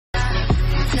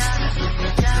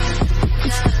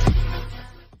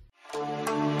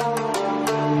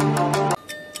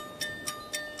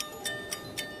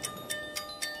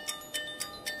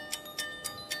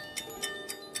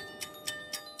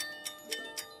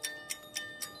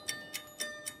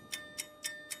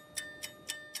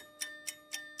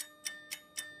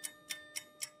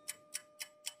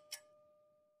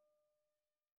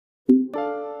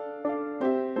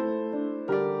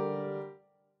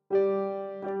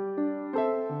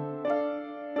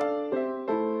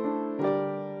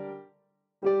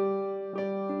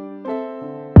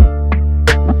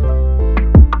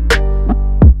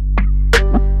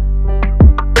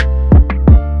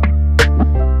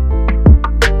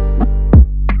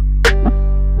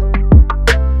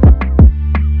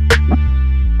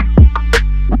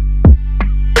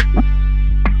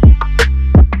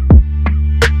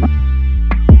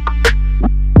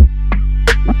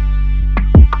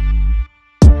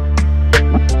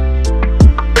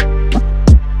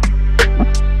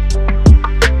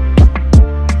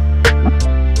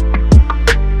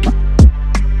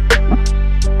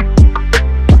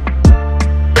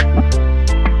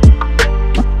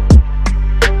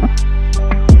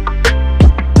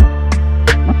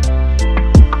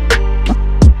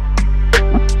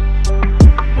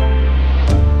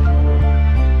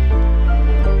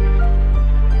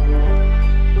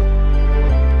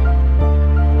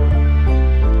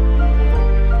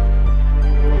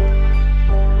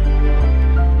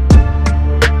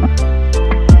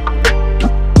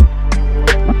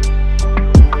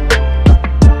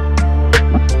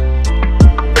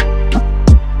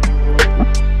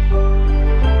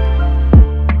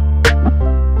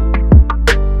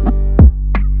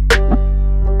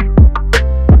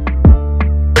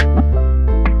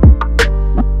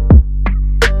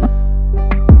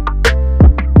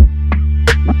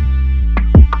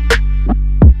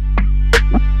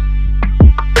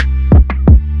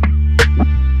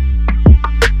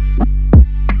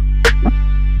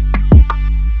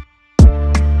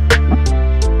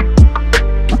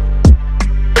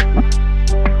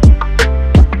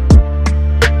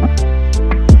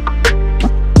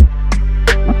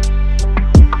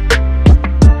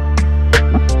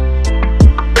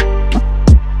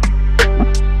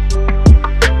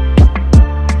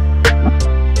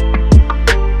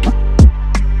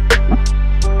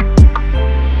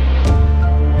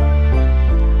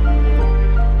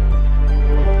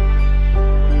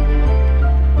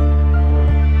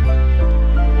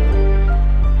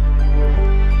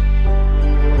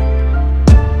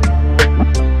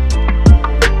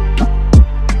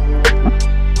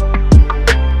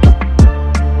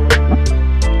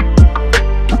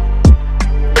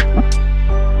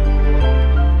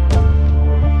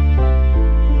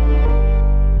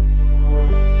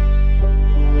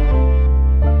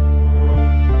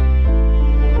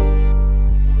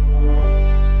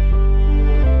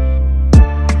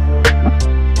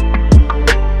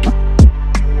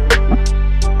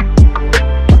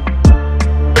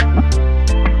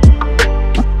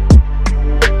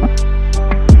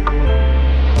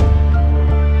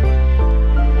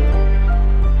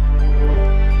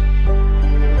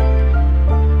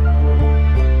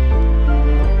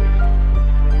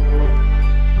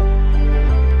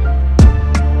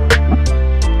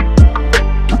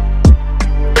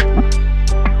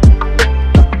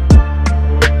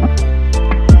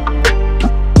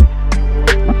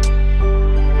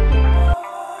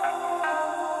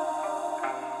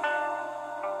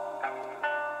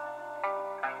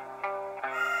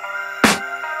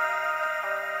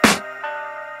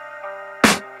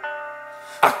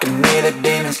I can hear the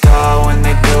demons call when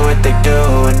they do what they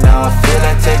do. And now I feel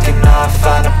like taking off,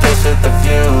 find a place with a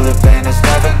view. The pain is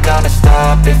never gonna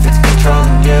stop if it's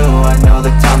controlling you. I know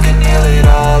that time can heal it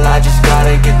all, I just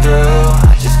gotta get through.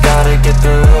 I just gotta get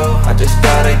through, I just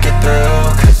gotta get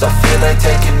through. Cause I feel like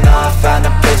taking off, find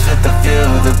a place with a view.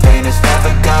 The pain is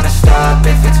never gonna stop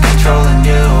if it's controlling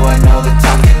you. I know that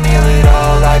time can heal it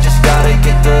all, I just gotta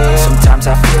get through. Sometimes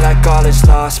I feel like all is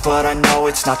lost, but I know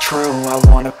it's not true. I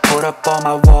wanna put up all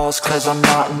my walls cause I'm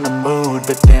not in the mood,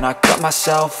 but then I cut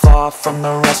myself off from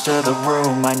the rest of the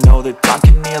room. I know that time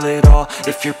can heal it all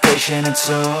if you're patient and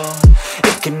soon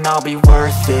it can all be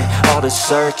worth it, all the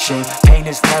searching. Pain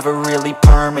is never really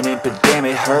permanent, but damn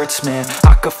it hurts, man.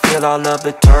 I could feel all of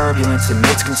the turbulence and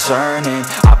it's concerning.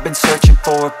 I've been searching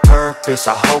for a purpose,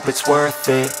 I hope it's worth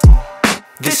it.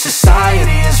 This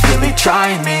society is really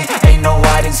trying me. Ain't no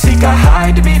hide and seek, I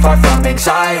hide to be far from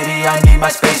anxiety. I need my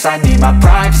space, I need my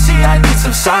privacy. I need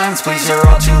some silence, please, you're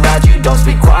all too loud. You don't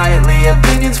speak quietly,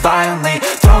 opinions violently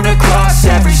thrown across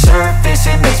every surface.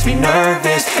 It makes me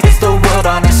nervous, is the world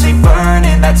honestly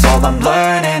burning? That's all I'm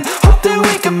learning. Hope that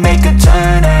we can make a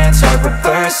turn and start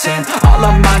reversing all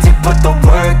our minds and put the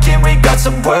work in. We got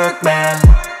some work, man.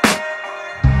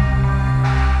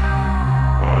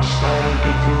 I started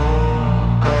to do.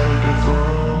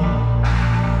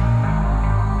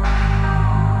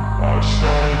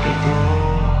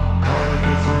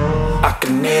 I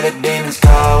can hear the demons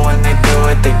call when they do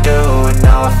what they do. And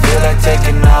now I feel like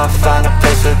taking off, find a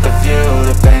place with a view.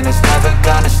 The pain is never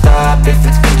gonna stop if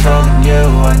it's controlling you.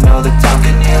 I know that time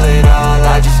can heal it all,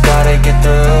 I just gotta get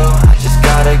through. I just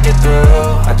gotta get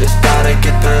through, I just gotta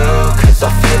get through. Cause I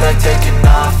feel like taking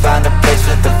off, find a place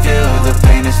with a view. The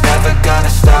pain is never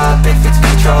gonna stop if it's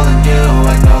controlling you.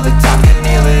 I know that time can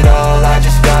heal it all, I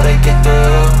just gotta get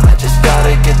through. I just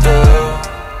gotta get through.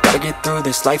 Gotta get through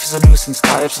this, life is a nuisance,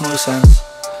 tie up some loose ends.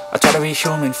 I try to be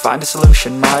human, find a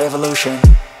solution, my evolution.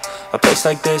 A place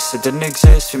like this, it didn't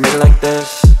exist, we made it like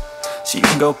this. So you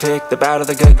can go pick the bad or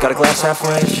the good, got a glass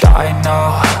halfway. I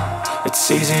know,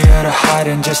 it's easier to hide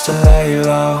than just to lay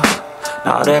low.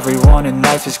 Not everyone in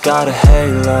life has got a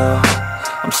halo.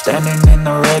 I'm standing in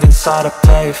the red inside a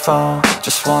payphone,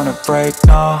 just wanna break,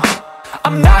 no.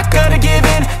 I'm not gonna give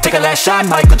in, take a last shot,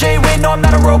 Michael J. Win. No, I'm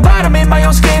not a robot, I'm in my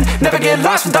own skin. Never get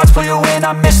lost when thoughts pull you in.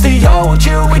 I miss the old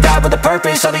you, we died with a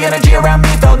purpose. All the energy around me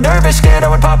felt nervous, scared I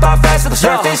would pop out fast to the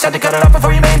surface. Had to cut it off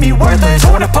before you made me worthless.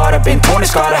 Torn apart, I've been torn and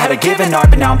scarred. I had a given art,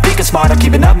 but now I'm thinking smart. I'm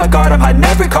keeping up my guard, I'm hiding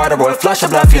every card. A royal flush of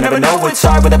bluff, you never know what's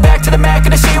hard. With a back to the mat,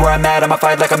 gonna see where I'm at. I'ma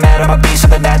fight like I'm mad, I'ma be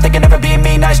something that they can never be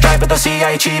me. Nice try, but they'll see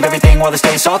I achieve everything while they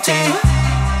stay salty.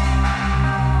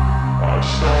 I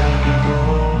started to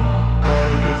go.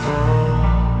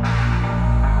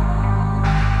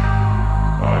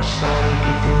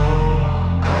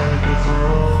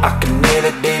 I can hear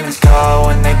the demons call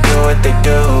when they do what they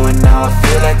do. And now I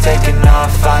feel like taking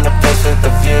off, find a place with a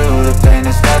view. The pain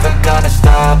is never gonna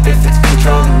stop if it's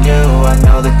controlling you. I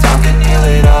know that time can heal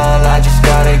it all, I just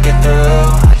gotta get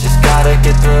through. I just gotta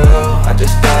get through, I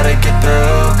just gotta get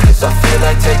through. Cause I feel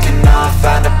like taking off,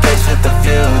 find a place with a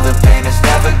view. The pain is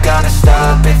never gonna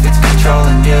stop if it's controlling you.